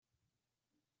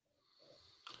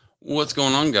What's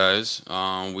going on, guys?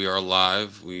 We are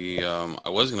live. I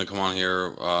was gonna come on here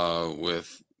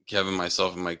with Kevin,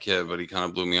 myself, and my kid, but he kind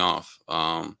of blew me off.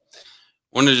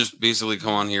 Wanted to just basically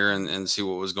come on here and see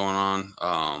what was going on.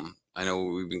 I know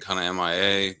we've been kind of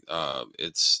MIA.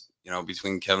 It's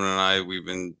between Kevin and I, we've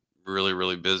been really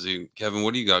really busy. Kevin,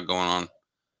 what do you got going on?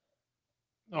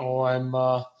 Oh, I'm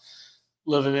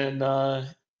living in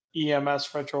EMS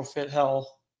retrofit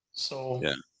hell. So,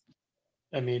 Yeah.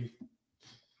 I mean,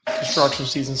 construction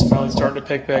season's finally starting to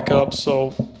pick back up.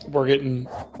 So, we're getting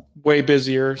way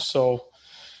busier. So,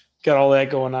 got all that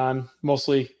going on.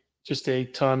 Mostly just a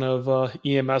ton of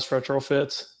EMS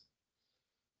retrofits,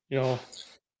 you know,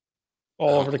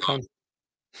 all How, over the country.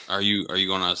 are you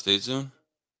going out of state soon?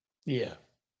 Yeah.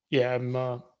 Yeah.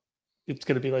 It's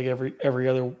going to be like every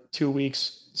other 2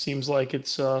 weeks. Seems like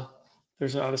there's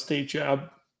an out of state job.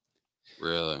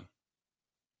 Really?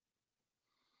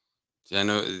 See, I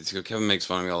know Kevin makes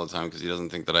fun of me all the time because he doesn't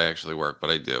think that I actually work, but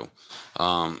I do.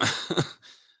 Um,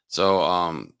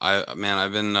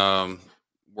 I've been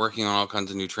working on all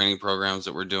kinds of new training programs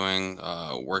that we're doing.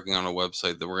 Working on a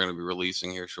website that we're going to be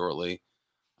releasing here shortly.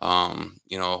 A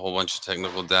whole bunch of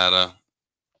technical data.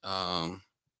 Um,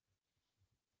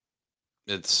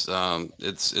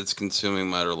 it's consuming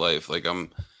my other life. Like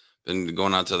I'm been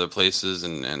going out to other places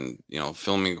and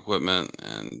filming equipment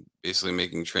and basically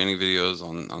making training videos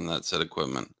on that said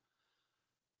equipment.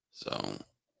 So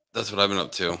that's what I've been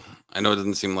up to. I know it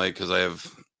doesn't seem like because I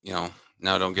have, now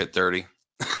I don't get dirty.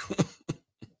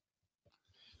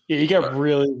 Yeah. You But got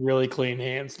really, really clean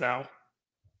hands now.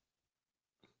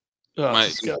 Oh,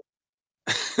 it's my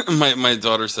disgusting. my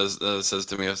daughter says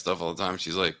to me stuff all the time.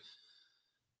 She's like,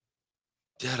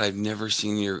 "Dad, I've never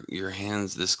seen your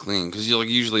hands this clean." Because you like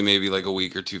usually maybe like a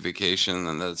week or two vacation,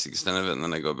 and that's the extent of it, and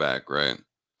then I go back, right?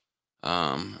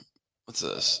 What's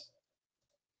this?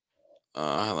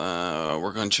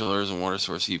 Work on chillers and water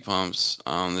source heat pumps.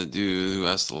 The dude who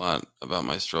asked a lot about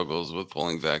my struggles with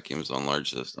pulling vacuums on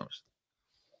large systems.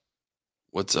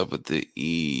 What's up with the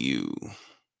EU?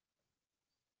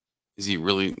 Is he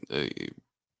really? The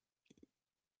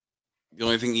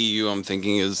only thing EU I'm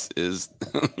thinking is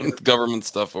Europe. government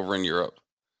stuff over in Europe.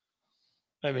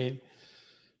 I mean,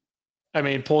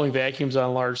 pulling vacuums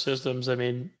on large systems.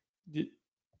 It's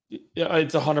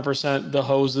 100% the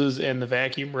hoses and the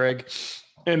vacuum rig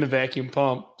and the vacuum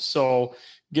pump. So,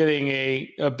 getting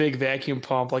a big vacuum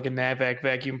pump like a Navac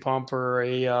vacuum pump or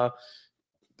a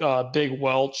big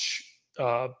Welch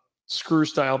uh, screw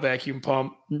style vacuum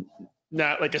pump,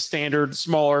 not like a standard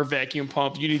smaller vacuum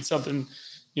pump. You need something,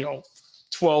 you know,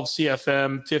 12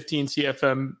 CFM, 15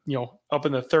 CFM, up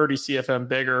in the 30 CFM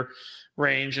bigger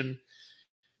range, and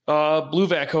blue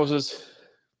vac hoses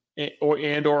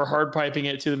or hard piping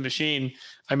it to the machine.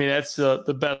 That's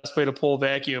the best way to pull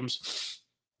vacuums.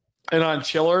 And on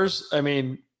chillers,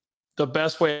 the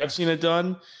best way I've seen it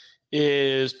done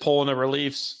is pulling the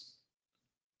reliefs.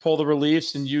 Pull the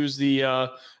reliefs and use the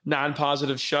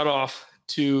non-positive shutoff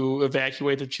to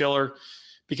evacuate the chiller,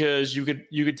 because you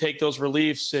could take those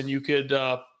reliefs and you could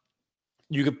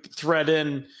thread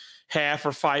in half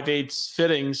or 5/8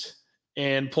 fittings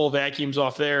and pull vacuums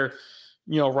off there,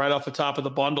 right off the top of the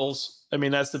bundles.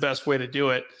 That's the best way to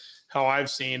do it. How I've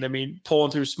seen.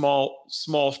 Pulling through small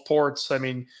ports.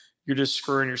 You're just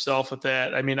screwing yourself with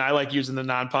that. I like using the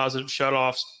non-positive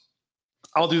shutoffs.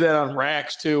 I'll do that on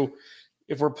racks too.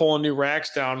 If we're pulling new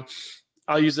racks down,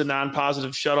 I'll use the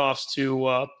non-positive shutoffs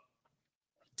to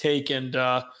take and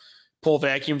pull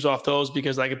vacuums off those,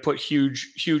 because I could put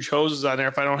huge hoses on there.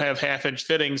 If I don't have half-inch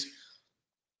fittings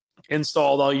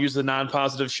installed, I'll use the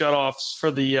non-positive shutoffs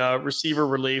for the receiver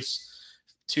reliefs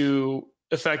to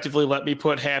effectively let me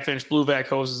put half-inch blue vac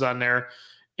hoses on there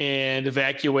and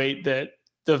evacuate the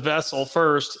vessel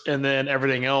first, and then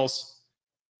everything else.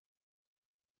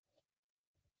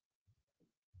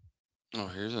 Oh,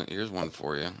 here's one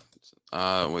for you.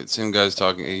 Wait, same guy's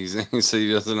talking. He said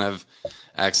he doesn't have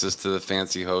access to the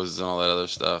fancy hoses and all that other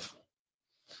stuff.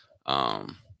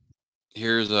 Um,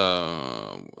 here's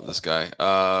this guy.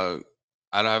 I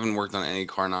haven't worked on any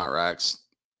Carnot racks.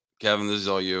 Kevin, this is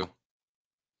all you.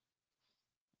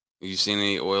 You seen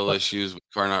any oil But issues with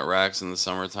Carnot racks in the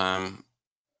summertime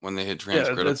when they hit yeah,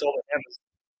 transcritical?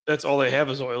 that's all they have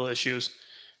is oil issues.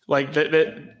 Like that.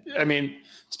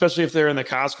 Especially if they're in the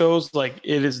Costco's, like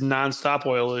it is nonstop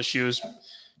oil issues,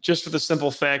 just for the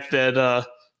simple fact that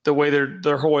the way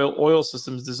their whole oil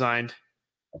system is designed.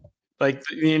 Like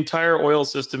the entire oil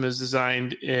system is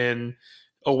designed in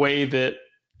a way that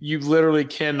you literally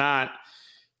cannot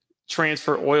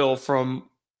transfer oil from,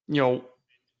 you know,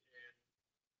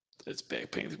 it's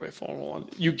back paying through my phone. Hold on.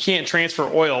 You can't transfer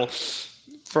oil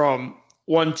from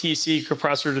one TC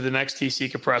compressor to the next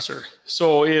TC compressor.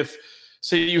 So if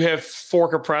say you have 4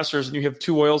 compressors and you have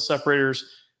 2 oil separators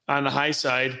on the high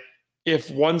side, if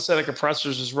one set of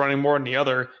compressors is running more than the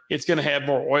other, it's going to have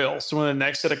more oil. So when the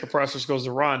next set of compressors goes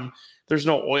to run, there's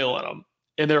no oil in them.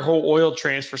 And their whole oil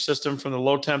transfer system from the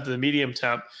low temp to the medium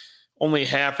temp only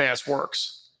half-ass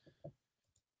works.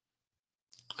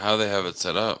 How do they have it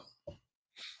set up?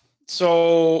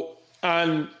 So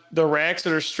on the racks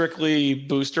that are strictly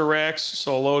booster racks,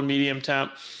 so low and medium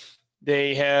temp,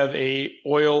 they have an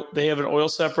oil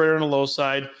separator on the low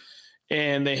side,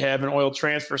 and they have an oil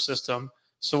transfer system.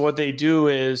 So what they do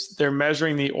is they're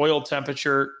measuring the oil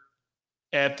temperature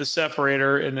at the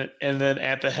separator and then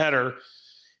at the header.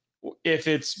 If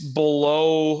it's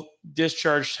below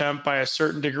discharge temp by a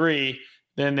certain degree,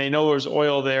 then they know there's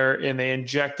oil there, and they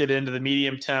inject it into the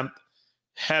medium temp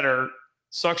header,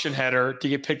 suction header, to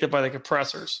get picked up by the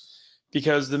compressors,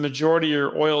 because the majority of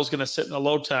your oil is going to sit in the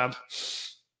low temp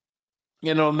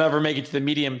and it'll never make it to the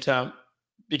medium temp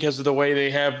because of the way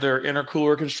they have their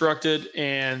intercooler constructed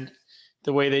and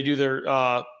the way they do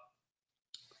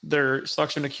their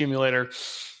suction accumulator.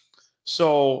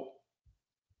 So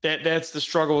that's the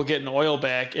struggle with getting oil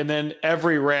back. And then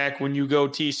every rack, when you go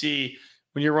TC,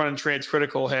 when you're running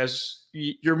transcritical,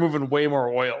 you're moving way more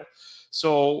oil.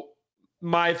 So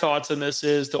my thoughts on this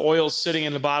is the oil's sitting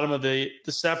in the bottom of the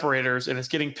separators, and it's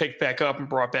getting picked back up and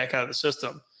brought back out of the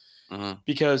system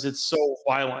because it's so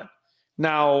violent.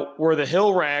 Now, where the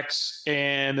hill racks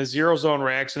and the zero zone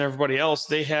racks and everybody else,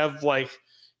 they have like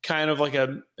kind of like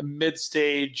a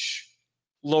mid-stage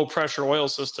low pressure oil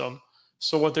system.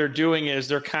 So what they're doing is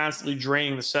they're constantly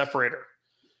draining the separator.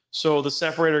 So the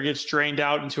separator gets drained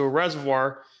out into a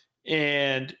reservoir,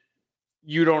 and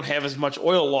you don't have as much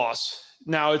oil loss.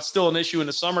 Now, it's still an issue in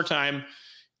the summertime.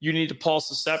 You need to pulse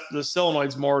the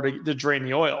solenoids more to drain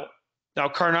the oil. Now,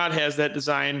 Carnot has that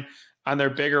design on their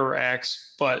bigger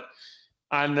racks, but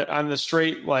on the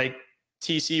straight like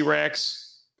TC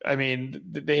racks, I mean,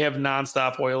 they have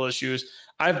nonstop oil issues.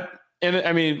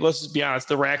 Let's just be honest,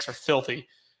 the racks are filthy.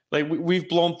 Like we've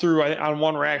blown through on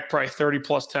one rack probably 30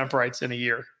 plus temperites in a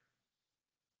year.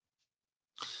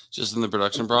 Just in the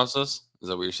production process? Is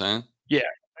that what you're saying? Yeah.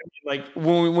 I mean,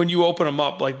 like when you open them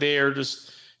up, like they are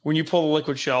just, when you pull the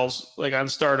liquid shells, like on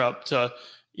startup to,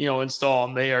 install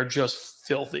them, they are just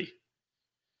filthy.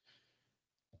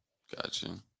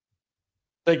 Gotcha.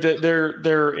 Like their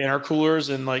intercoolers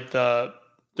and like the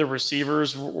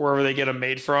receivers, wherever they get them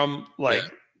made from, like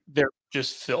they're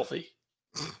just filthy.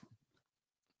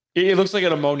 It looks like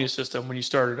an ammonia system when you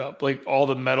start it up, like all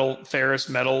the ferrous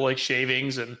metal, like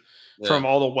shavings and from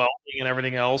all the welding and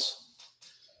everything else.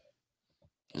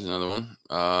 Here's another one.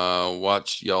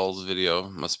 Watch y'all's video,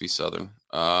 must be Southern,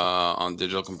 on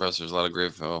digital compressors. A lot of great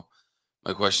info.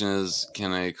 My question is,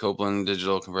 can a Copeland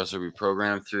digital compressor be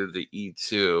programmed through the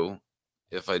E2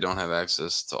 if I don't have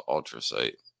access to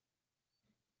UltraSight?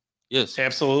 Yes.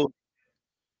 Absolutely.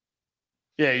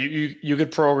 Yeah, you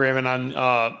could program it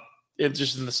on it's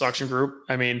just in the suction group.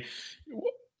 I mean,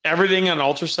 everything on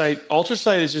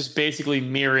UltraSight is just basically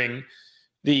mirroring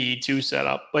the E2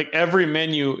 setup. Like every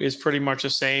menu is pretty much the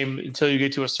same until you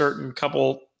get to a certain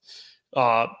couple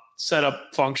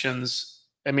setup functions.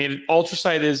 I mean,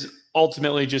 UltraSight is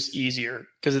ultimately just easier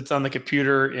because it's on the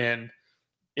computer and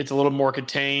it's a little more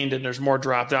contained and there's more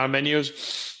drop-down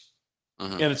menus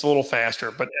and it's a little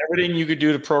faster. But everything you could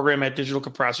do to program that digital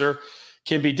compressor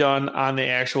can be done on the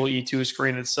actual E2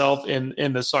 screen itself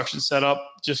in the suction setup.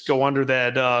 Just go under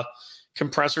that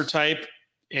compressor type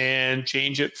and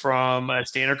change it from a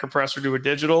standard compressor to a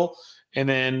digital, and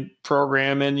then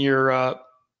program in your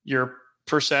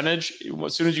percentage.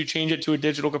 As soon as you change it to a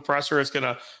digital compressor, it's going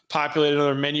to populate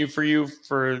another menu for you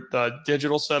for the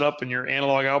digital setup and your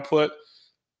analog output,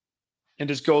 and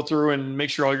just go through and make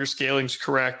sure all your scaling is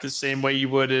correct the same way you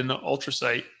would in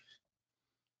UltraSight.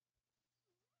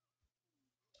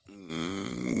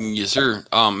 Yes, sir.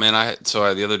 Man,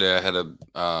 the other day I had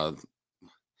a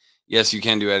yes, you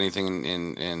can do anything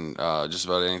in just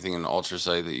about anything in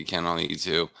UltraSight that you can on the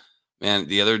E2. Man,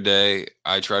 the other day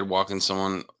I tried walking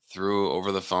someone through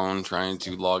over the phone trying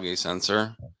to log a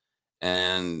sensor,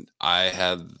 and I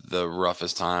had the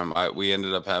roughest time. I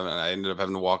ended up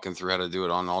having to walk him through how to do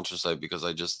it on UltraSight because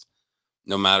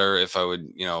no matter if I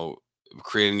would,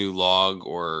 create a new log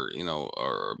or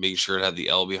make sure it had the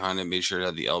L behind it, make sure it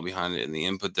had the L behind it in the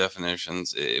input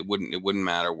definitions, it wouldn't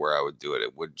matter where I would do it.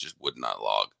 It would not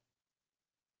log.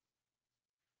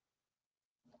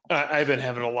 I've been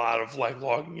having a lot of like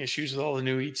logging issues with all the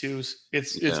new E2s.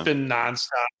 It's been nonstop.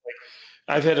 Like,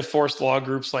 I've had to force log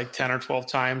groups like 10 or 12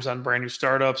 times on brand new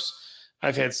startups.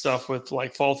 I've had stuff with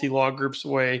like faulty log groups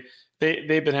away.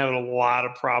 they've been having a lot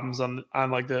of problems on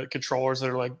like the controllers that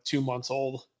are like 2 months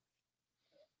old.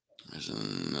 There's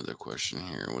another question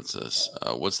here. What's this?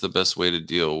 What's the best way to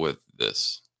deal with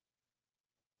this?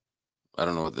 I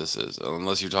don't know what this is,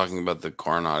 unless you're talking about the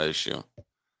Carnot issue.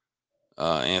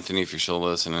 Anthony, if you're still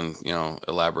listening,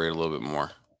 elaborate a little bit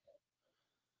more.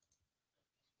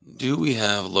 Do we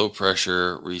have low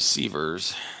pressure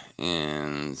receivers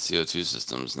in CO2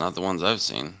 systems? Not the ones I've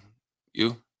seen.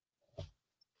 You?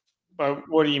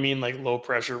 What do you mean, like low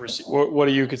pressure? What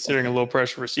are you considering a low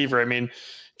pressure receiver? I mean,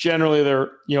 generally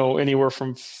they're anywhere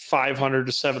from 500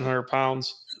 to 700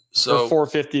 pounds, or So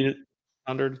 450 to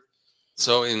 100.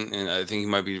 So in I think you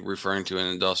might be referring to an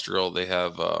industrial. They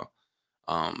have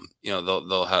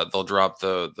they'll drop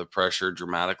the pressure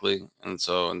dramatically, and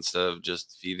so instead of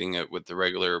just feeding it with the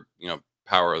regular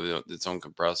power of its own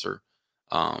compressor,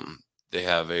 they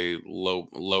have a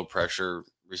low pressure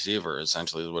receiver.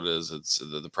 Essentially, is what it is. It's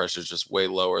the pressure is just way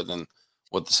lower than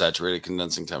what the saturated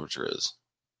condensing temperature is.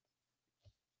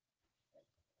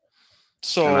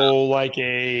 So like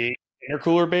a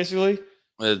intercooler, basically.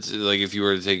 It's like if you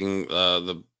were taking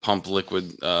the pump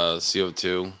liquid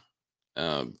CO2.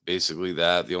 Basically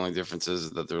that the only difference is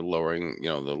that they're lowering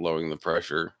the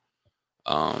pressure.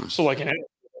 So like an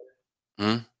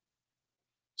Hmm?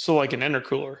 so like an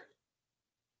intercooler.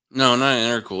 No, not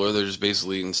an intercooler. They're just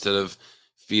basically, instead of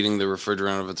feeding the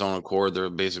refrigerant of its own accord, they're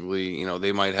basically,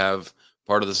 they might have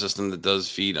part of the system that does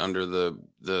feed under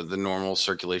the normal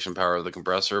circulation power of the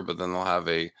compressor, but then they'll have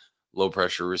a low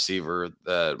pressure receiver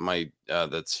that might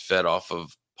that's fed off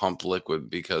of pumped liquid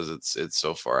because it's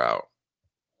so far out.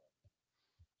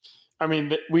 I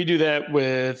mean, we do that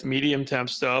with medium temp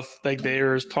stuff. Like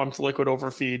there's pumped liquid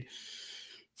overfeed.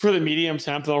 For the medium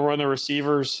temp, they'll run the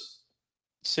receivers,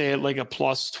 say at like a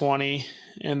plus 20,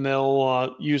 and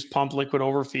they'll use pump liquid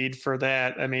overfeed for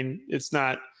that. I mean, it's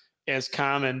not as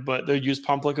common, but they'll use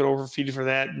pump liquid overfeed for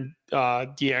that, and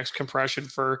DX compression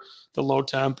for the low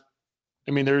temp.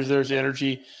 I mean, there's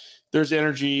energy,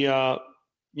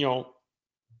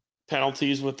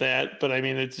 penalties with that, but I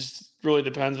mean, it just really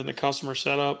depends on the customer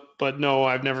setup. But no,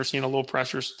 I've never seen a low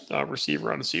pressure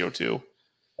receiver on the CO2.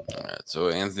 All right. So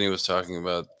Anthony was talking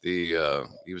about the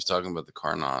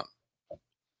Carnot.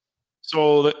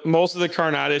 So most of the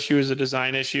Carnot issue is a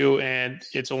design issue, and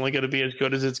it's only going to be as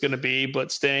good as it's going to be.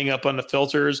 But staying up on the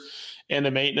filters and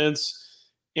the maintenance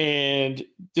and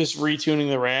just retuning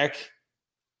the rack,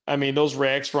 I mean, those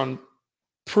racks run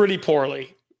pretty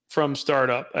poorly from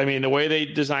startup. I mean, the way they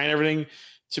design everything,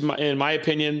 in my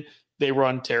opinion, they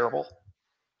run terrible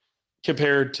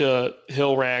compared to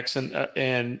hill racks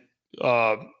and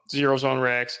zero zone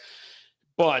racks.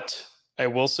 But I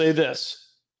will say this: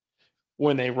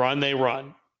 when they run,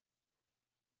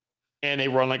 and they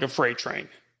run like a freight train.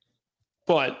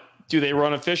 But do they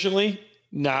run efficiently?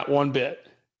 Not one bit.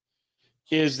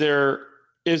 Is there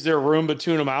room to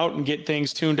tune them out and get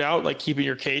things tuned out, like keeping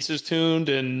your cases tuned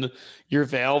and your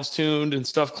valves tuned and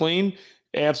stuff clean?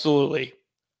 Absolutely.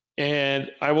 And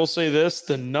I will say this: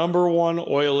 the number one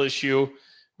oil issue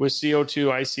with CO2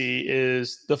 I see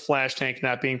is the flash tank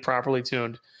not being properly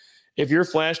tuned. If your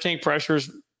flash tank pressure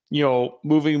is,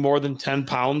 moving more than 10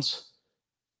 pounds,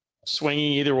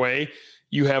 swinging either way,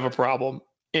 you have a problem.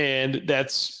 And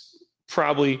that's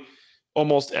probably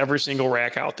almost every single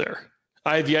rack out there.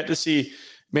 I've yet to see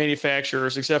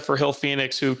manufacturers, except for Hill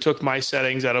Phoenix, who took my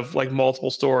settings out of like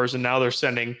multiple stores, and now they're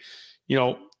sending,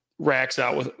 racks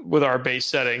out with our base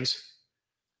settings.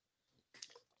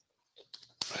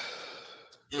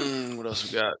 What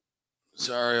else we got?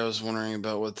 Sorry, I was wondering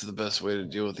about what's the best way to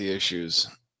deal with the issues.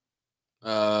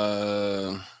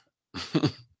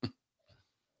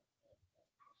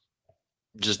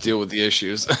 Just deal with the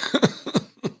issues.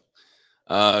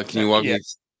 Can you walk me?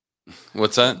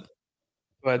 What's that?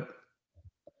 But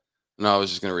No, I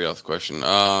was just gonna read off the question.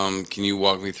 Can you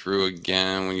walk me through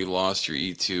again when you lost your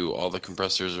E2? All the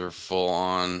compressors are full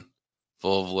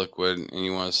of liquid, and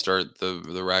you want to start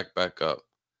the rack back up.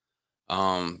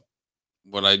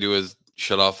 What I do is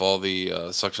shut off all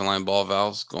the suction line ball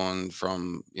valves going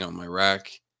from my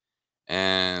rack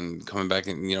and coming back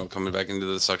into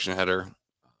the suction header.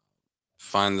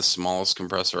 Find the smallest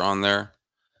compressor on there.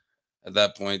 At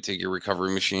that point, take your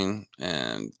recovery machine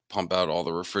and pump out all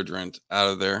the refrigerant out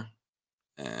of there.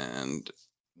 And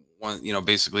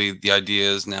basically the idea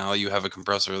is now you have a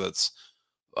compressor that's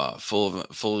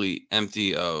fully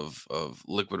empty of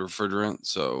liquid refrigerant.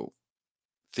 So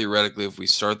theoretically, if we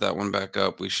start that one back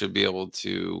up, we should be able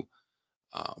to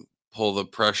pull the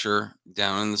pressure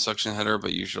down in the suction header,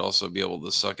 but you should also be able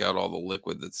to suck out all the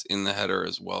liquid that's in the header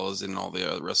as well as in all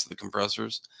the rest of the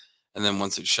compressors. And then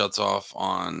once it shuts off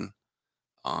on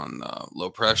on low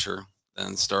pressure,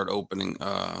 then start opening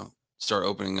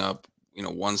up,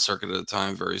 one circuit at a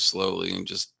time very slowly, and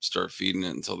just start feeding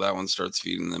it until that one starts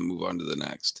feeding, then move on to the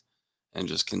next and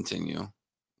just continue.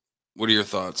 What are your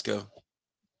thoughts, Go?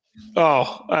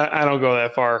 Oh, I don't go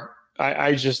that far.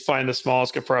 I just find the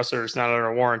smallest compressor is not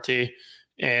under warranty,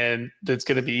 and that's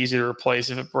going to be easy to replace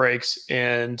if it breaks.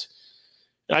 And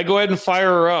I go ahead and fire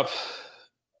her up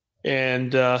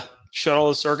and shut all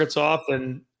the circuits off,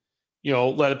 and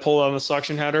let it pull on the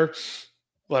suction header,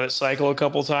 let it cycle a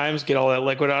couple times, get all that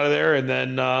liquid out of there, and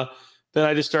then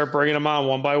I just start bringing them on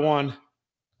one by one.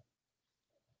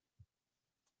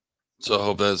 So I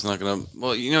hope that's not going to.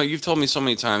 Well, you've told me so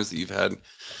many times that you've had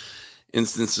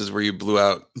instances where you blew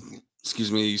out.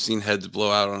 Excuse me, you've seen heads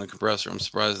blow out on a compressor. I'm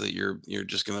surprised that you're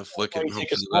just going to flick it and hope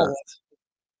for the best.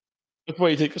 That's why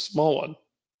you take a small one.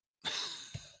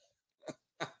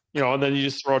 And then you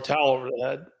just throw a towel over the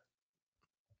head.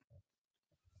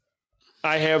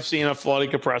 I have seen a flooded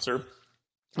compressor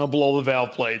blow the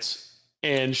valve plates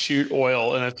and shoot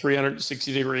oil in a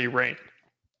 360-degree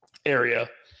area.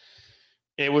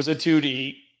 It was a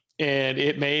 2D, and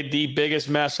it made the biggest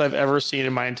mess I've ever seen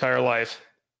in my entire life.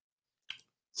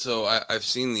 So I've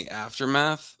seen the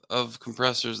aftermath of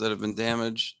compressors that have been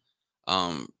damaged.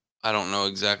 I don't know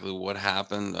exactly what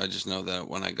happened. I just know that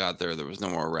when I got there was no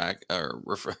more rack or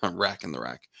rack in the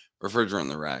rack, refrigerant in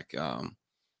the rack.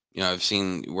 I've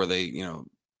seen where they,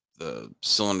 the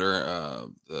cylinder,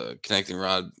 the connecting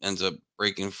rod ends up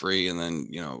breaking free and then,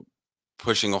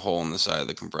 pushing a hole in the side of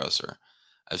the compressor.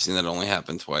 I've seen that only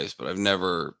happen twice, but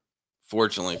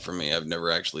fortunately for me, I've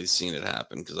never actually seen it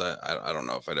happen because I don't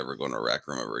know if I'd ever go in a rack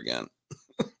room ever again.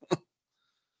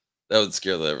 That would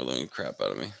scare the ever living crap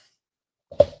out of me.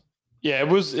 Yeah, it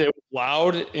was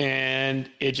loud, and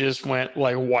it just went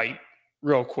like white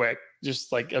real quick, just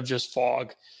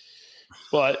fog.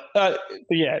 But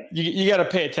yeah, you got to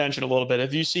pay attention a little bit.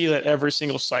 If you see that every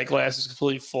single sight glass is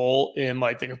completely full and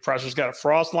like the compressor's got a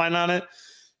frost line on it,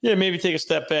 yeah, maybe take a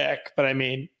step back. But I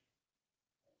mean,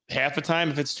 half the time,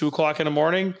 if it's 2:00 in the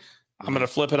morning, I'm going to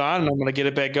flip it on and I'm going to get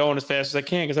it back going as fast as I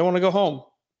can because I want to go home.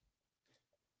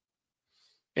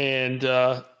 And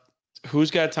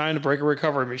who's got time to break a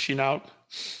recovery machine out?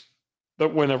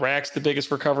 But when the rack's the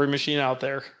biggest recovery machine out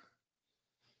there.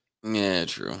 Yeah,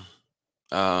 true.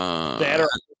 That or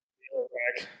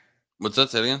rack. What's that,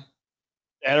 say again?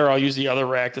 That or I'll use the other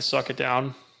rack to suck it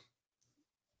down.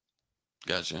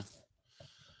 Gotcha.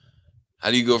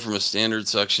 How do you go from a standard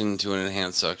suction to an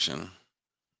enhanced suction?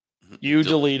 You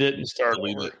delete it and start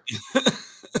over.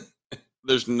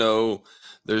 There's no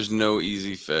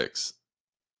easy fix.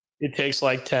 It takes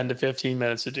like 10 to 15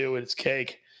 minutes to do. It's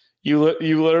cake. You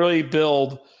literally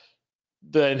build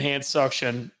the enhanced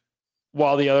suction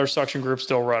while the other suction group's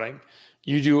still running.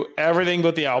 You do everything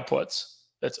but the outputs.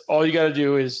 That's all you got to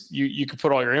do is you could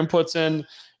put all your inputs in.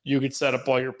 You could set up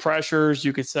all your pressures.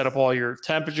 You could set up all your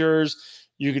temperatures.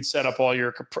 You could set up all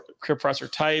your compressor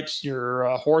types, your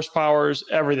horsepowers,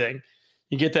 everything.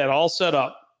 You get that all set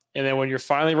up. And then when you're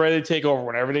finally ready to take over,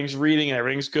 when everything's reading and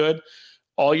everything's good,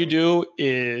 all you do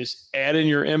is add in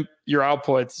your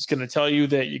outputs. It's going to tell you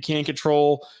that you can't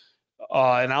control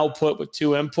an output with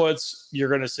two inputs. You're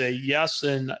going to say yes.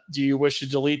 And do you wish to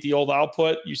delete the old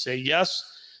output? You say yes.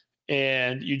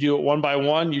 And you do it one by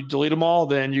one. You delete them all.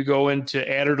 Then you go into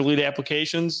add or delete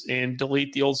applications and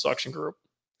delete the old suction group.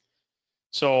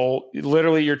 So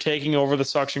literally you're taking over the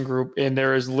suction group and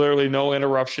there is literally no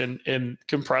interruption in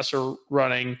compressor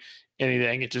running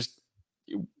anything. It just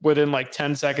within like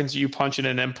 10 seconds, you punching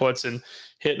in inputs and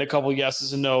hitting a couple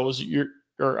yeses and nos, your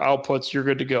outputs, you're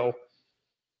good to go.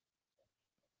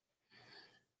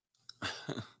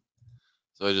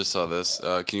 So I just saw this.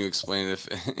 Can you explain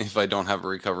if I don't have a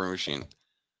recovery machine?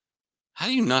 How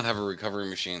do you not have a recovery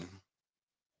machine?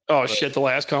 Oh shit! The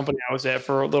last company I was at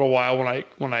for a little while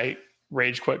when I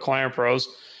rage quit Climber Pros,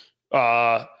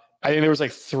 I think there was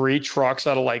like 3 trucks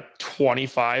out of like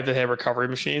 25 that had recovery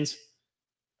machines.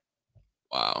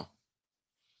 Wow.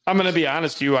 I'm gonna be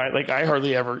honest with you. I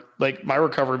hardly ever my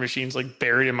recovery machine's like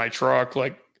buried in my truck.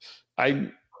 Like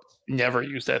I never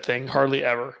use that thing, hardly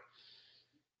ever.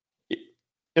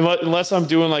 Unless I'm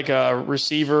doing like a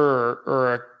receiver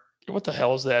or what the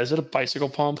hell is that? Is it a bicycle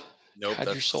pump? Nope. God,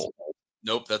 you're so old.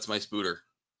 Nope, that's my spooter.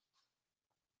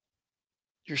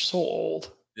 You're so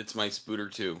old. It's my spooter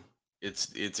too.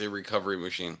 It's a recovery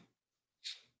machine.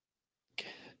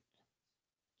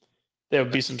 That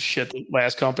would be some shit the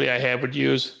last company I had would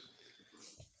use.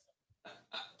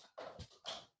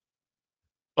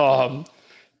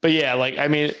 But yeah, like I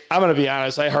mean, I'm gonna be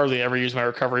honest. I hardly ever use my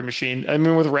recovery machine. I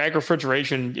mean, with rack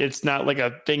refrigeration, it's not like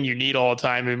a thing you need all the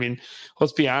time. I mean,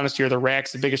 let's be honest here. The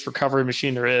rack's the biggest recovery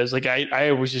machine there is. Like I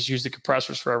always just use the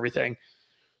compressors for everything.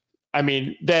 I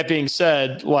mean, that being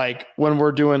said, like when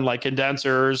we're doing like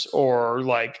condensers or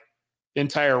like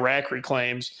entire rack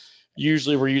reclaims,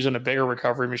 usually we're using a bigger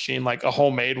recovery machine, like a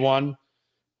homemade one,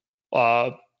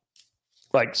 uh,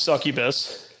 like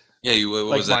Succubus. Yeah, what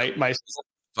Like was that? my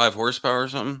 5 horsepower or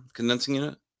something? Condensing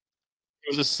unit?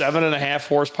 it was a 7.5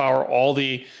 horsepower, all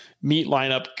the meat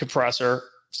lineup compressor.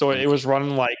 So it was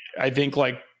running like I think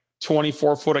like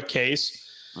 24 foot a case.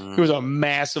 It was a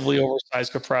massively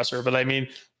oversized compressor, but I mean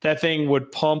that thing would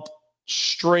pump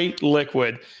straight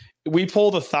liquid. We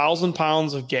pulled 1,000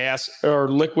 pounds of gas or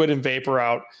liquid and vapor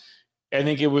out. I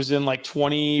think it was in like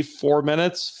 24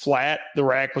 minutes flat. The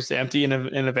rack was empty in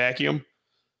a vacuum.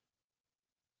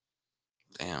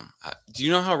 Damn. Do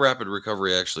you know how Rapid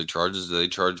Recovery actually charges? Do they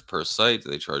charge per site?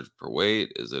 Do they charge per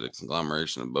weight? Is it a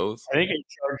conglomeration of both? I think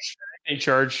they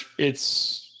charge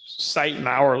it's site and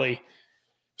hourly.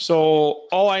 So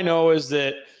all I know is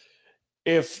that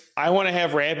if I want to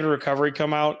have Rapid Recovery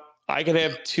come out, I could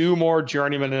have two more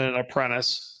journeymen and an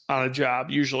apprentice on a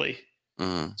job usually.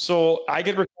 Mm-hmm. So I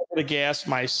could recover the gas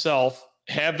myself,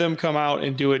 have them come out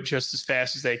and do it just as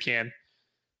fast as they can.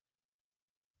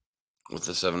 With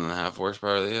the 7.5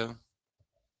 horsepower they have?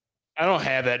 I don't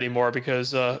have that anymore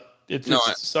because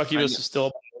Succubus is still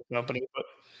a company. But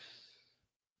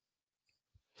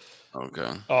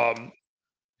okay.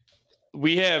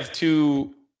 We have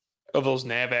two of those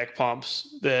Navac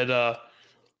pumps that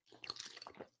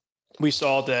we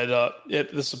saw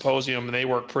at the symposium, and they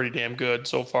work pretty damn good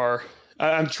so far.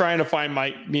 I'm trying to find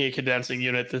me a condensing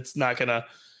unit that's not going to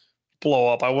blow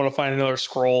up. I want to find another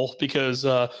scroll because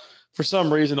for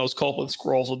some reason those Copeland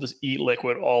scrolls will just eat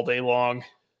liquid all day long.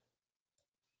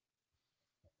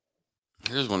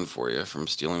 Here's one for you from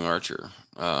Stealing Archer.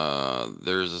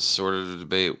 There's a sort of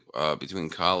debate between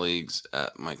colleagues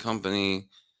at my company.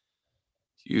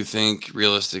 Do you think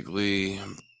realistically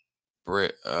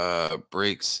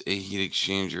breaks a heat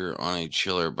exchanger on a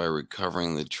chiller by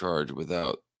recovering the charge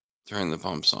without turning the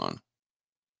pumps on?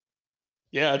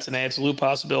 Yeah, it's an absolute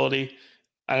possibility.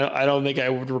 I don't think I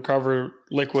would recover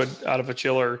liquid out of a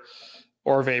chiller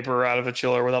or vapor out of a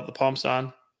chiller without the pumps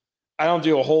on. I don't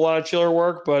do a whole lot of chiller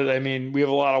work, but I mean, we have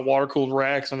a lot of water cooled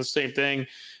racks, and the same thing.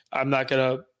 I'm not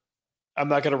gonna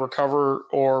recover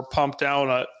or pump down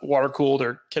a water cooled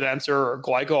or condenser or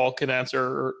glycol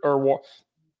condenser or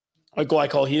a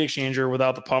glycol heat exchanger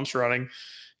without the pumps running.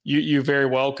 You very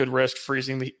well could risk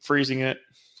freezing it.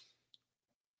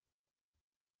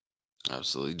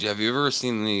 Absolutely. Have you ever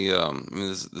seen the? I mean,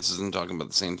 this isn't talking about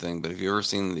the same thing, but have you ever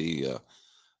seen the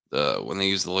when they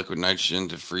use the liquid nitrogen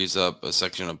to freeze up a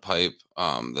section of pipe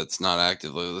that's not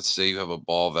active? Let's say you have a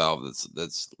ball valve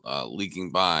that's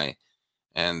leaking by,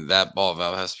 and that ball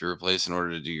valve has to be replaced in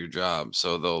order to do your job.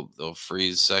 So they'll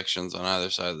freeze sections on either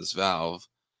side of this valve.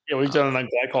 Yeah, we've done it on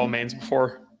glycol mains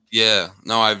before. Yeah,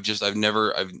 no, I've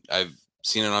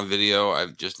seen it on video.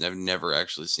 I've never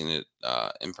actually seen it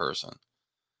in person.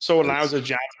 So when I was at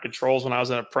Johnson Controls, when I was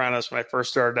an apprentice, when I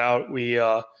first started out,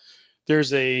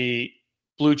 there's a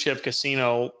blue chip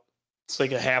casino. It's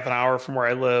like a half an hour from where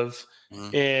I live,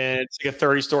 and it's like a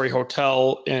 30-story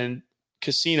hotel and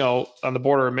casino on the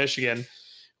border of Michigan.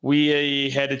 We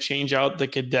had to change out the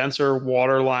condenser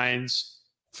water lines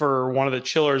for one of the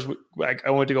chillers.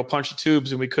 I went to go punch the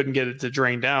tubes and we couldn't get it to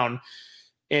drain down,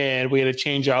 and we had to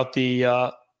change out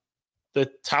the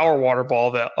tower water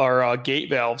ball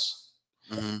gate valves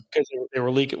because they were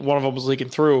leaking. One of them was leaking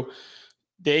through.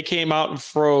 They came out and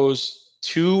froze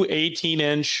two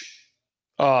 18-inch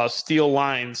steel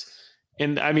lines.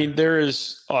 And I mean, there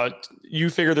is, you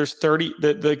figure there's 30,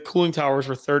 the cooling towers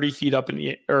were 30 feet up in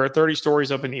the, or 30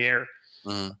 stories up in the air.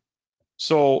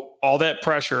 So all that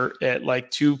pressure at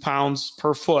like 2 pounds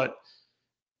per foot,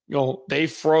 they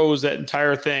froze that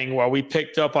entire thing while we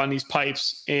picked up on these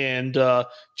pipes and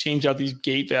changed out these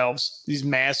gate valves, these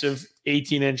massive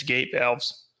 18-inch gate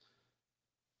valves.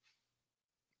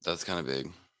 That's kind of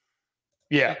big.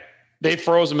 Yeah. They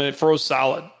froze them and it froze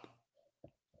solid.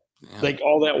 Yeah. Like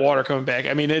all that water coming back.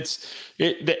 I mean,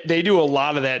 they do a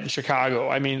lot of that in Chicago.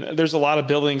 I mean, there's a lot of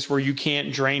buildings where you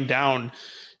can't drain down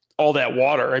all that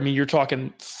water. I mean, you're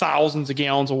talking thousands of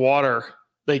gallons of water,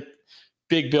 like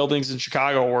big buildings in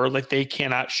Chicago where like they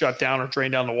cannot shut down or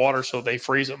drain down the water. So they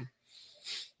freeze them.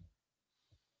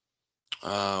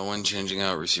 When changing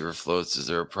out receiver floats, is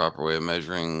there a proper way of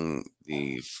measuring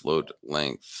the float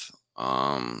length?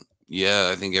 Yeah,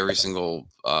 I think every single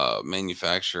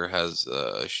manufacturer has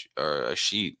a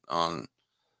sheet on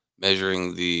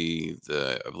measuring the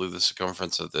I believe the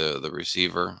circumference of the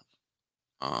receiver.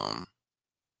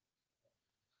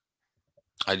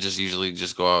 I just usually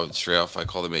just go out straight off. I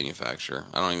call the manufacturer.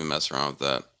 I don't even mess around with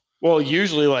that. Well,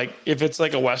 usually, like if it's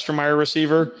like a Westermeyer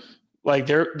receiver, like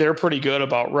they're pretty good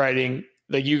about writing.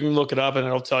 Like you can look it up and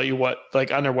it'll tell you what,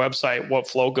 like on their website, what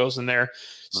float goes in there.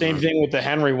 Same thing with the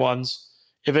Henry ones.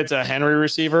 If it's a Henry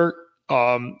receiver,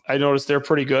 I noticed they're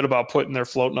pretty good about putting their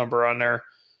float number on there.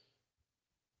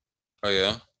 Oh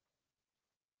yeah.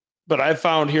 But I've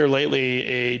found here lately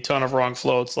a ton of wrong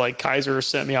floats. Like Kaiser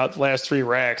sent me out the last 3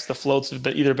 racks. The floats have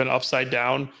either been upside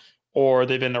down or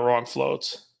they've been the wrong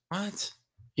floats. What?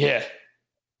 Yeah.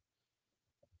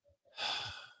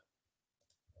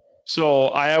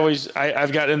 So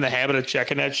I've got in the habit of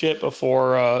checking that shit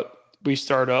before we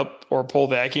start up or pull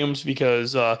vacuums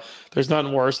because there's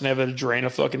nothing worse than having to drain a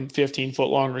fucking 15-foot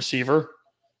long receiver.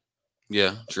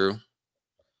 Yeah, true.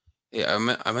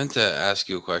 Yeah, I meant to ask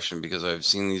you a question because I've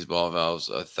seen these ball valves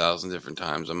 1,000 different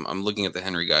times. I'm looking at the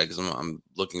Henry guy because I'm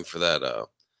looking for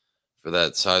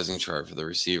that sizing chart for the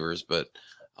receivers. But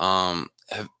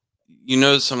have you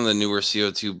noticed some of the newer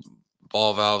CO2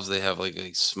 ball valves? They have like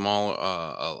a small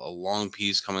a long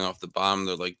piece coming off the bottom.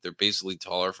 They're basically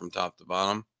taller from top to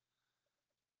bottom.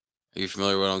 Are you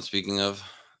familiar with what I'm speaking of?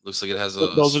 Looks like it has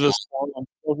Those are the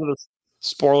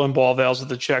Sporlan ball valves with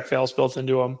the check valves built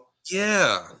into them.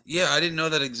 Yeah. I didn't know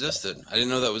that existed. I didn't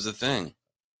know that was a thing.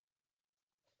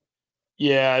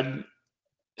 Yeah,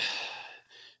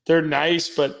 they're nice,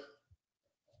 but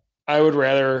I would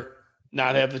rather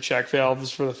not have the check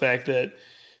valves for the fact that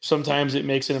sometimes it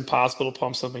makes it impossible to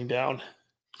pump something down.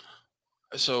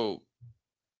 So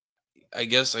I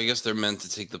guess they're meant to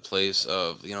take the place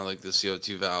of, like the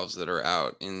CO2 valves that are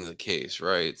out in the case,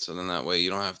 right? So then that way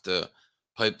you don't have to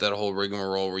pipe that whole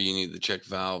rigmarole where you need the check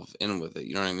valve in with it.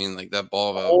 You know what I mean? Like that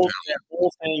ball valve. That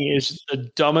whole thing is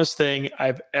the dumbest thing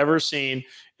I've ever seen,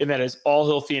 and that is all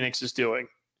Hill Phoenix is doing.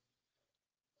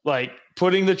 Like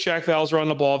putting the check valves around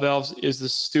the ball valves is the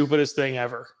stupidest thing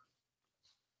ever.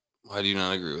 Why do you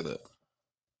not agree with it?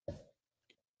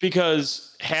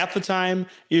 Because half the time,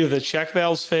 either the check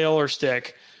valves fail or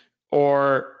stick,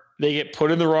 or they get put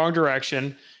in the wrong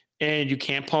direction and you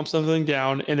can't pump something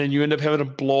down, and then you end up having to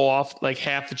blow off like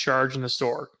half the charge in the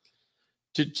store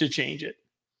to change it.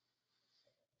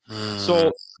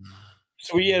 So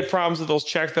we had problems with those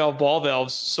check valve ball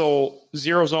valves. So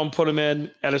Zero Zone put them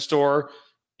in at a store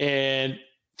and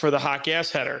for the hot gas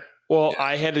header. Well,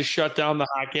 I had to shut down the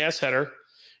hot gas header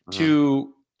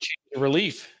to change the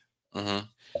relief.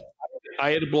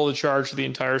 I had to blow the charge to the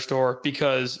entire store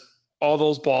because all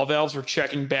those ball valves were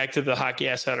checking back to the hot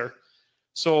gas header.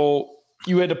 So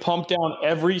you had to pump down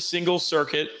every single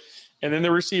circuit, and then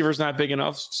the receiver's not big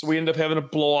enough. So we ended up having to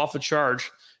blow off the charge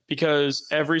because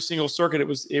every single circuit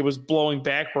it was blowing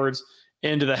backwards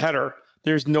into the header.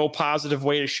 There's no positive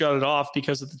way to shut it off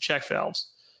because of the check valves.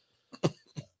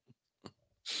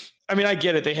 I mean, I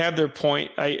get it. They have their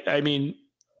point. I mean,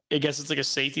 I guess it's like a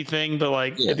safety thing, but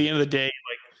like at the end of the day, like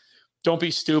don't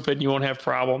be stupid and you won't have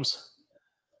problems.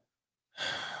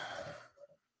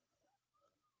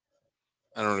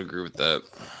 I don't agree with that.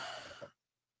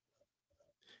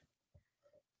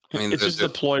 I mean, it's just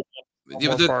deployment.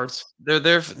 Yeah, more parts. They're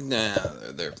there.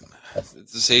 They're there.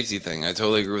 It's a safety thing. I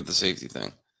totally agree with the safety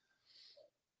thing.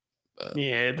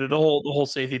 Yeah, the whole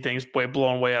safety thing is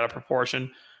blown way out of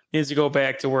proportion. Needs to go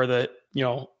back to where the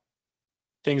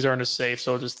things aren't as safe,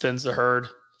 so it just thins the herd.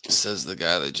 Says the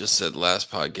guy that just said last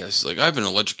podcast. He's like, I've been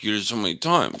electrocuted so many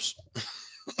times.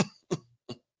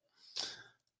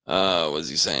 What's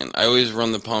he saying? I always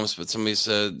run the pumps, but somebody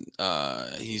said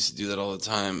he used to do that all the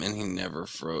time, and he never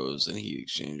froze an heat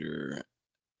exchanger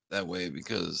that way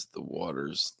because the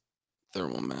water's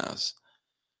thermal mass.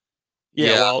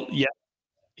 Yeah.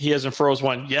 He hasn't froze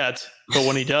one yet, but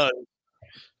when he does,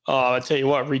 I tell you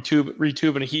what,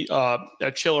 retubing a heat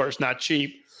a chiller is not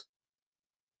cheap.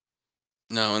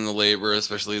 No, and the labor,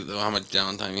 especially how much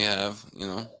downtime you have,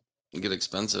 it get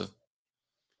expensive.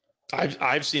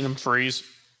 I've seen them freeze.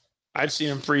 I've seen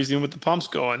them freezing with the pumps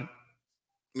going.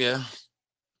 Yeah.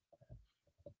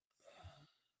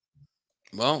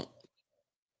 Well,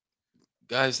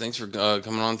 guys, thanks for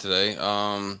coming on today. Just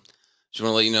want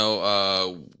to let you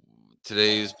know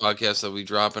today's podcast that we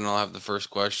drop, and I'll have the first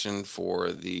question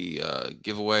for the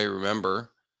giveaway.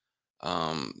 Remember,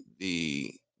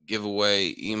 the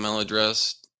giveaway email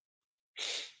address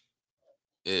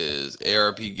is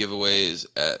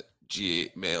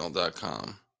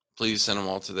arpgiveaways@gmail.com. Please send them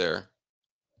all to there.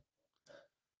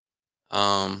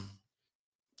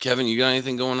 Kevin, you got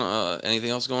anything going on? Anything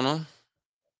else going on?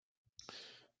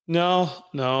 No,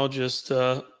 just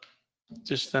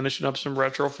just finishing up some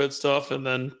retrofit stuff, and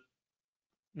then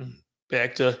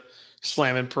back to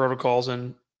slamming protocols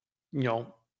and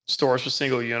stores with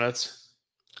single units.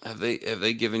 Have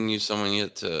they given you someone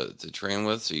yet to train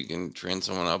with so you can train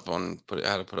someone up on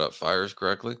how to put out fires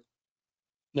correctly?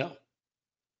 No,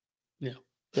 no,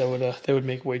 that would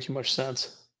make way too much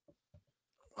sense.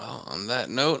 Well, on that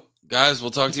note, guys,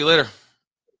 we'll talk to you later.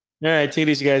 All right, take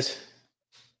it easy, guys.